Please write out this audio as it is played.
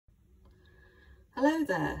Hello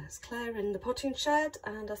there, it's Claire in the potting shed,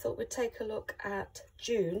 and I thought we'd take a look at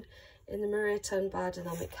June in the Maria Thun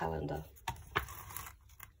Biodynamic calendar.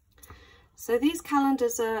 So these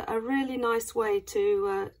calendars are a really nice way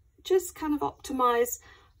to just kind of optimise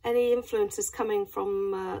any influences coming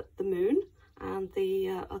from the moon and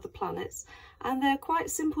the other planets, and they're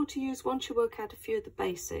quite simple to use once you work out a few of the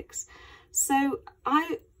basics. So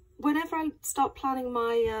whenever I start planning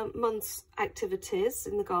my month's activities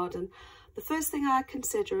in the garden, the first thing I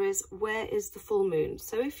consider is where is the full moon.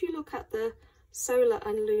 So if you look at the solar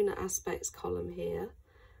and lunar aspects column here,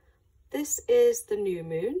 this is the new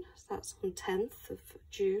moon, so that's on 10th of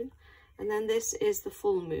June, and then this is the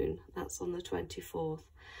full moon, that's on the 24th.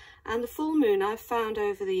 And the full moon, I've found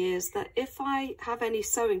over the years that if I have any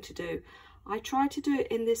sowing to do, I try to do it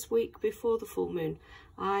in this week before the full moon.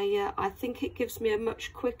 I think it gives me a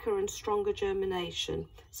much quicker and stronger germination,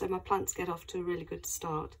 so my plants get off to a really good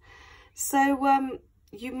start. So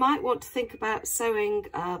you might want to think about sowing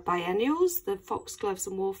biennials, the foxgloves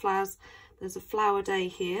and wallflowers. There's a flower day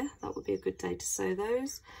here, that would be a good day to sow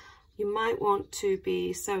those. You might want to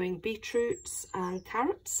be sowing beetroots and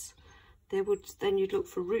carrots. Then you'd look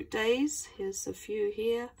for root days. Here's a few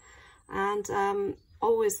here. And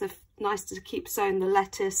always nice to keep sowing the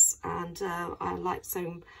lettuce, and I like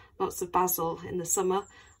sowing lots of basil in the summer,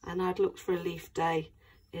 and I'd look for a leaf day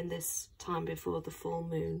in this time before the full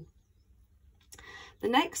moon. The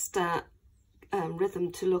next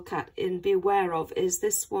rhythm to look at and be aware of is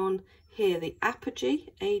this one here, the apogee,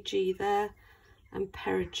 AG there, and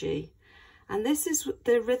perigee. And this is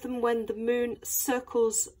the rhythm when the moon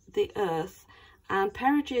circles the earth, and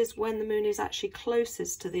perigee is when the moon is actually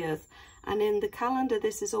closest to the earth. And in the calendar,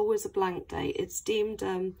 this is always a blank day. It's deemed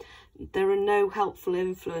there are no helpful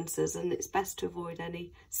influences, and it's best to avoid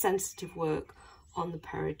any sensitive work on the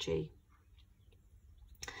perigee.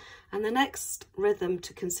 And the next rhythm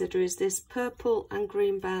to consider is this purple and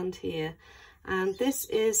green band here. And this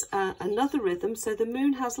is another rhythm. So the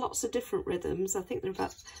moon has lots of different rhythms. I think there are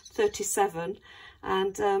about 37.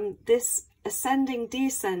 And this ascending,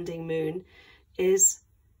 descending moon is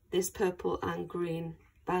this purple and green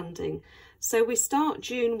banding. So we start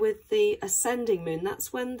June with the ascending moon.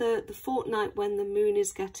 That's when the fortnight when the moon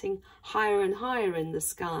is getting higher and higher in the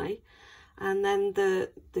sky. And then the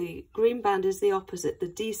green band is the opposite, the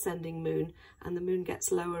descending moon, and the moon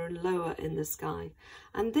gets lower and lower in the sky.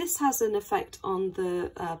 And this has an effect on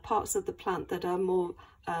the parts of the plant that are more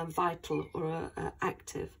vital or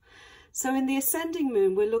active. So in the ascending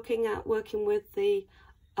moon, we're looking at working with the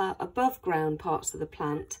above ground parts of the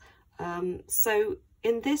plant. So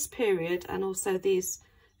in this period, and also these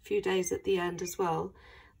few days at the end as well,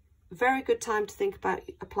 very good time to think about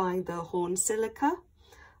applying the horn silica.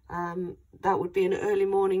 That would be an early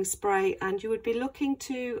morning spray, and you would be looking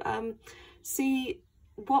to see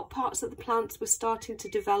what parts of the plants were starting to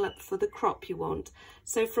develop for the crop you want.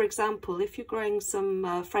 So for example, if you're growing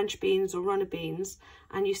some French beans or runner beans,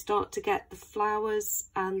 and you start to get the flowers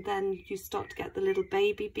and then you start to get the little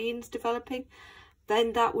baby beans developing,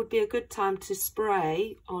 then that would be a good time to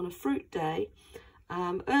spray on a fruit day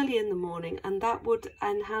early in the morning, and that would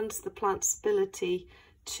enhance the plant's ability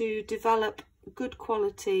to develop good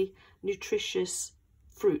quality nutritious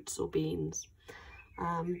fruits or beans.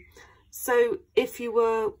 So if you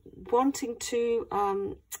were wanting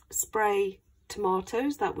to spray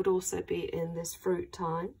tomatoes, that would also be in this fruit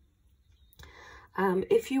time.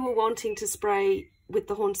 If you were wanting to spray with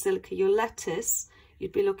the horn silica your lettuce,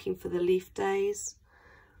 you'd be looking for the leaf days.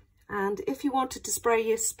 And if you wanted to spray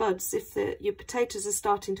your spuds, if your potatoes are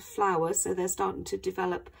starting to flower, so they're starting to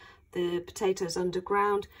develop the potatoes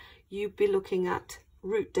underground, you'd be looking at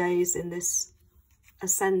root days in this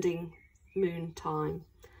ascending moon time.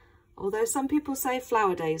 Although some people say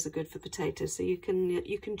flower days are good for potatoes, so you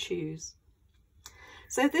can choose.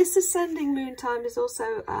 So this ascending moon time is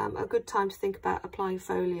also a good time to think about applying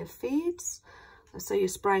foliar feeds. So you're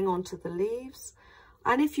spraying onto the leaves.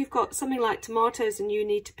 And if you've got something like tomatoes and you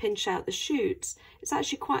need to pinch out the shoots, it's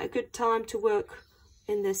actually quite a good time to work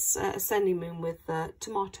in this ascending moon with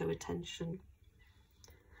tomato attention.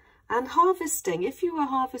 And harvesting, if you were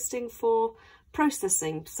harvesting for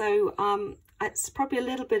processing, so it's probably a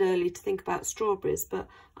little bit early to think about strawberries, but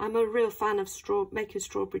I'm a real fan of making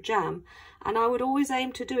strawberry jam, and I would always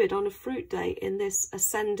aim to do it on a fruit day in this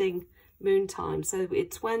ascending moon time. So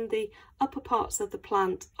it's when the upper parts of the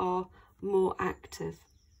plant are more active.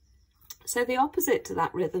 So the opposite to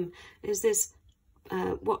that rhythm is this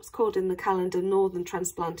what's called in the calendar northern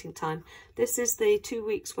transplanting time. This is the 2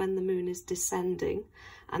 weeks when the moon is descending,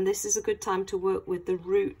 and this is a good time to work with the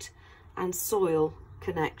root and soil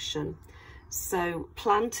connection. So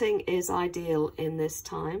planting is ideal in this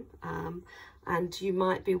time, and you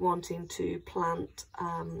might be wanting to plant,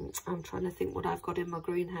 I'm trying to think what I've got in my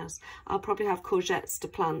greenhouse. I'll probably have courgettes to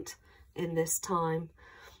plant in this time,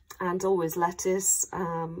 and always lettuce,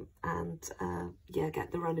 yeah,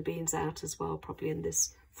 get the runner beans out as well, probably in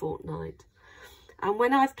this fortnight. And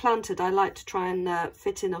when I've planted, I like to try and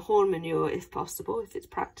fit in a horn manure if possible, if it's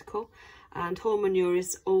practical. And horn manure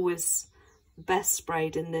is always best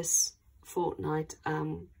sprayed in this fortnight,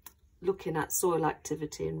 looking at soil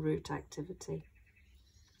activity and root activity.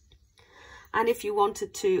 And if you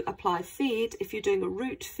wanted to apply feed, if you're doing a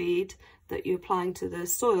root feed that you're applying to the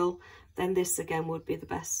soil, then this again would be the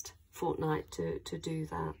best fortnight to do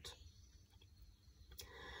that.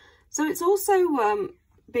 So it's also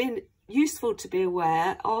been useful to be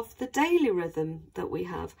aware of the daily rhythm that we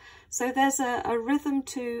have. So there's a rhythm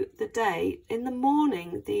to the day. In the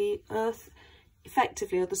morning, the earth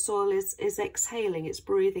effectively, or the soil is exhaling, it's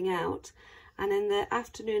breathing out, and in the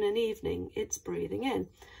afternoon and evening it's breathing in.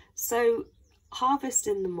 So harvest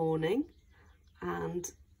in the morning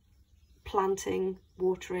and planting,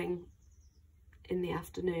 watering in the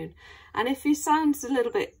afternoon. And if you sound a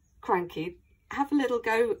little bit cranky, have a little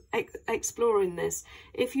go exploring this.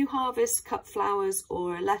 If you harvest cut flowers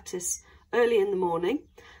or a lettuce early in the morning,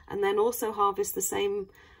 and then also harvest the same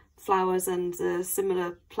flowers and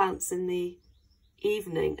similar plants in the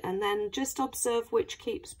evening, and then just observe which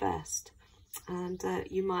keeps best, and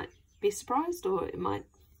you might be surprised, or it might,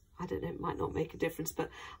 I don't know, it might not make a difference, but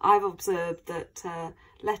I've observed that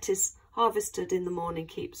lettuce harvested in the morning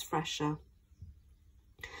keeps fresher.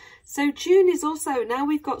 So June is also, now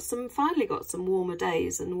we've got finally got some warmer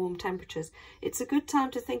days and warm temperatures, it's a good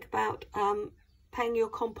time to think about paying your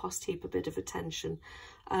compost heap a bit of attention.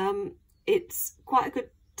 It's quite a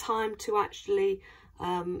good time to actually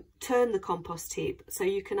turn the compost heap, so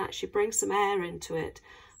you can actually bring some air into it,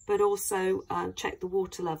 but also check the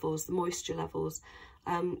water levels, the moisture levels.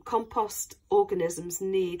 Compost organisms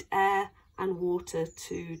need air and water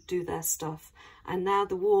to do their stuff, and now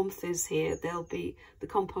the warmth is here, the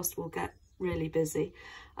compost will get really busy.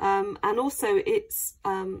 And also it's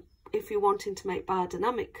if you're wanting to make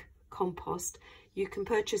biodynamic compost, you can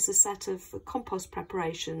purchase a set of compost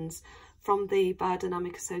preparations from the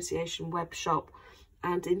Biodynamic Association web shop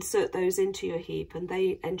and insert those into your heap, and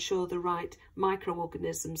they ensure the right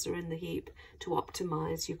microorganisms are in the heap to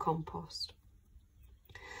optimize your compost.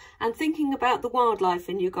 And thinking about the wildlife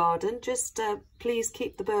in your garden, just please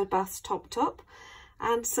keep the bird baths topped up.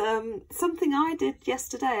 And something I did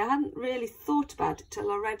yesterday, I hadn't really thought about it till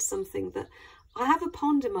I read something, that I have a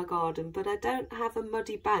pond in my garden, but I don't have a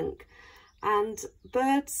muddy bank. And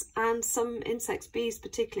birds and some insects, bees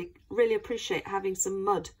particularly, really appreciate having some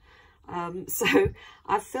mud. So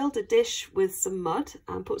I've filled a dish with some mud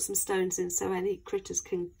and put some stones in so any critters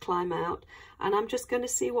can climb out, and I'm just going to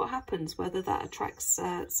see what happens, whether that attracts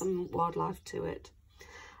some wildlife to it.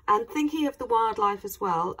 And thinking of the wildlife as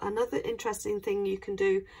well, another interesting thing you can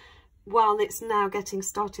do while it's now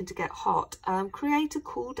starting to get hot, create a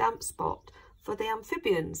cool damp spot for the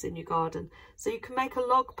amphibians in your garden. So you can make a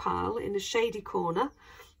log pile in a shady corner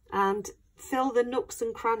and fill the nooks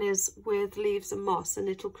and crannies with leaves and moss, and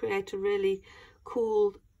it'll create a really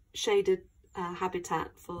cool shaded habitat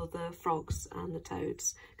for the frogs and the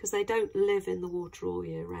toads, because they don't live in the water all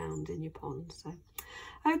year round in your pond. So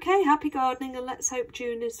okay, happy gardening, and let's hope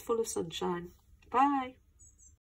June is full of sunshine. Bye.